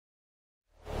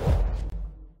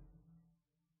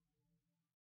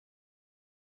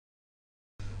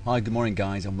Hi, good morning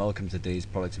guys, and welcome to today's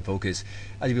Products in Focus.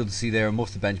 As you'll be able to see there,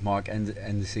 most of the benchmark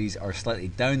indices are slightly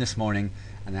down this morning,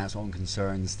 and that's on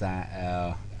concerns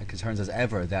as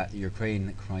ever that the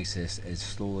Ukraine crisis is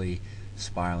slowly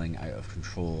spiraling out of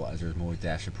control as there's more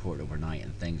deaths reported overnight,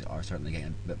 and things are certainly getting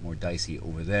a bit more dicey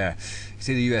over there. You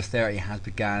see the US 30 has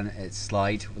began its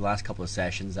slide the last couple of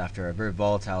sessions after a very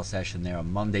volatile session there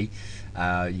on Monday.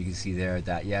 You can see there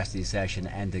that yesterday's session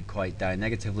ended quite down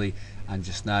negatively, and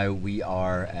just now we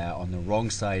are on the wrong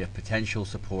side of potential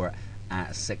support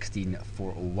at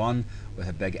 16,401 with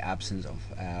a big absence of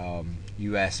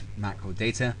US macro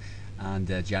data, and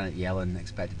Janet Yellen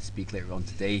expected to speak later on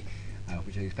today,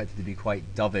 which is expected to be quite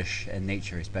dovish in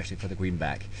nature, especially for the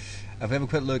greenback. If we have a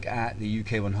quick look at the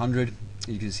UK 100,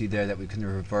 you can see there that we kind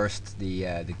of reversed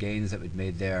the gains that we'd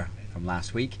made there from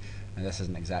last week. And this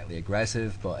isn't exactly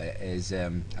aggressive, but it is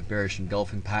a bearish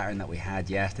engulfing pattern that we had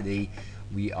yesterday.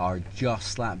 We are just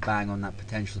slap bang on that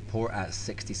potential support at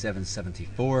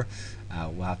 67.74.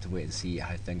 We'll have to wait and see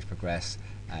how things progress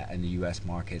in the US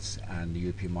markets and the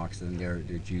European markets, and they're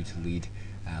due to lead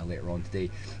later on today.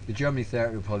 The Germany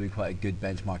 30 will probably be quite a good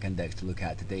benchmark index to look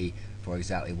at today for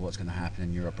exactly what's going to happen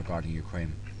in Europe regarding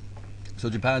Ukraine. So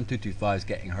Japan 225 is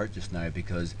getting hurt just now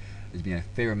because there's been a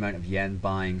fair amount of yen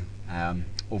buying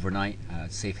overnight,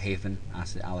 safe haven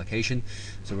asset allocation.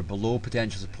 So we're below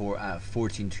potential support at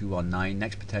 14,219.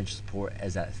 Next potential support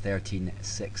is at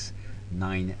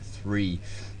 13,693,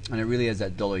 and it really is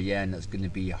that dollar yen that's going to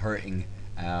be hurting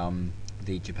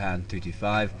the Japan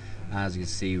 225. As you can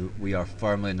see, we are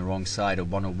firmly on the wrong side of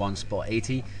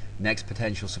 101.80. Next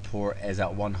potential support is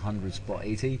at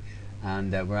 100.80,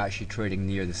 and we're actually trading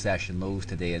near the session lows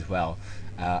today as well,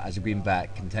 as the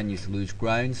greenback continues to lose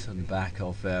ground on the back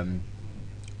of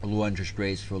low interest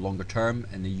rates for a longer term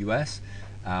in the US,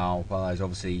 whereas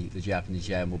obviously the Japanese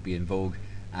yen will be in vogue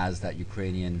as that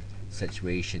Ukrainian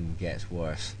situation gets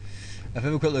worse. If we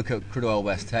have a quick look at crude oil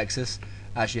West Texas,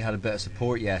 actually had a bit of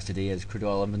support yesterday as crude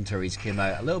oil inventories came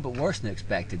out a little bit worse than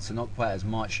expected, so not quite as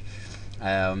much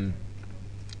in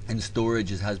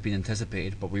storage as has been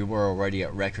anticipated, but we were already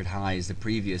at record highs the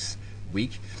previous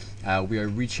week. We are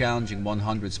re-challenging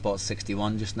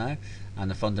 100.61 just now,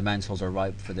 and the fundamentals are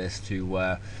ripe for this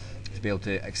to be able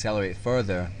to accelerate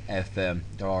further if there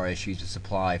are issues with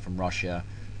supply from Russia,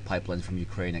 pipelines from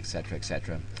Ukraine, etc.,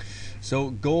 etc.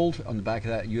 So gold, on the back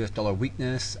of that US dollar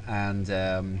weakness and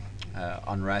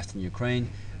unrest in Ukraine,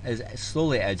 is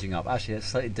slowly edging up. Actually, it's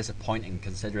slightly disappointing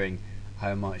considering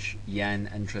how much yen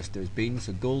interest there's been.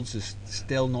 So gold's just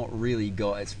still not really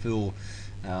got its full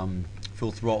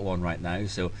throttle on right now.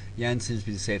 So yen seems to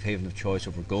be the safe haven of choice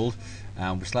over gold.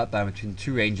 We're slapped down between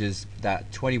two ranges,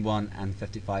 that 21 and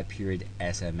 55 period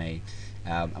SMA,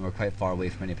 and we're quite far away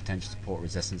from any potential support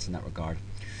resistance in that regard.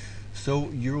 So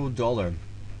euro dollar.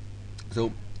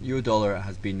 So euro dollar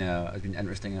has been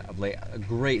interesting of late. A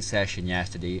great session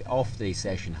yesterday, off the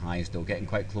session highs though, getting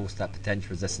quite close to that potential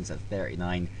resistance at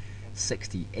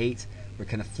 39.68. We're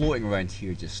kind of floating around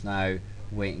here just now,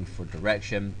 waiting for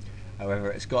direction.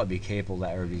 However, it's got to be a cable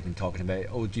that everybody's been talking about.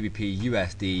 GBP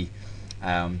USD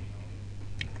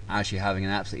actually having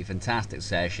an absolutely fantastic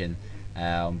session,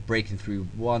 breaking through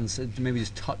maybe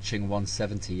just touching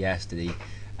 170 yesterday.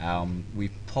 We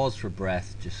paused for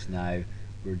breath just now.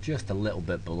 We're just a little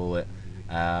bit below it,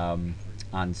 and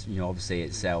obviously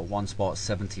it's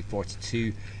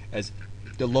 1.7042 as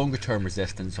the longer term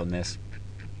resistance on this,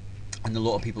 and a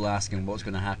lot of people asking what's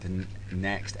going to happen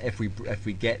next if we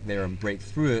get there and break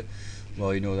through it.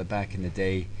 Well, you know that back in the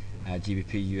day,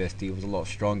 GBP USD was a lot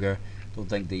stronger. Don't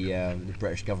think the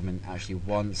British government actually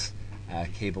wants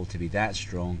cable to be that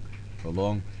strong for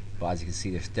long. But as you can see,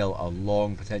 there's still a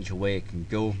long potential way it can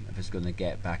go if it's going to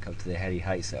get back up to the heady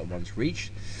heights that it once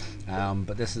reached.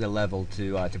 But this is a level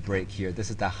to break here. This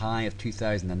is the high of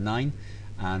 2009,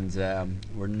 and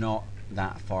we're not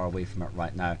that far away from it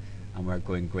right now, and we're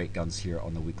going great guns here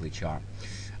on the weekly chart.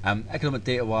 Economic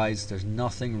data wise, there's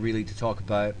nothing really to talk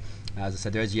about. As I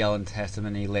said, there is Yellen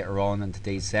testimony later on in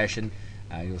today's session.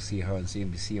 You'll see her on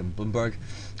CNBC and Bloomberg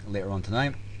later on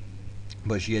tonight.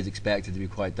 But she is expected to be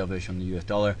quite dovish on the US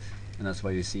dollar, and that's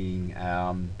why you're seeing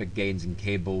big gains in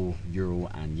cable, euro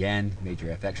and yen,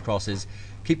 major FX crosses.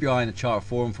 Keep your eye on the chart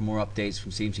forum for more updates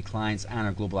from CMC clients and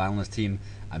our global analyst team,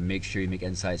 and make sure you make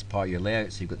insights part of your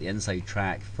layout so you've got the inside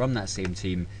track from that same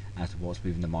team as to what's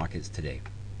moving the markets today.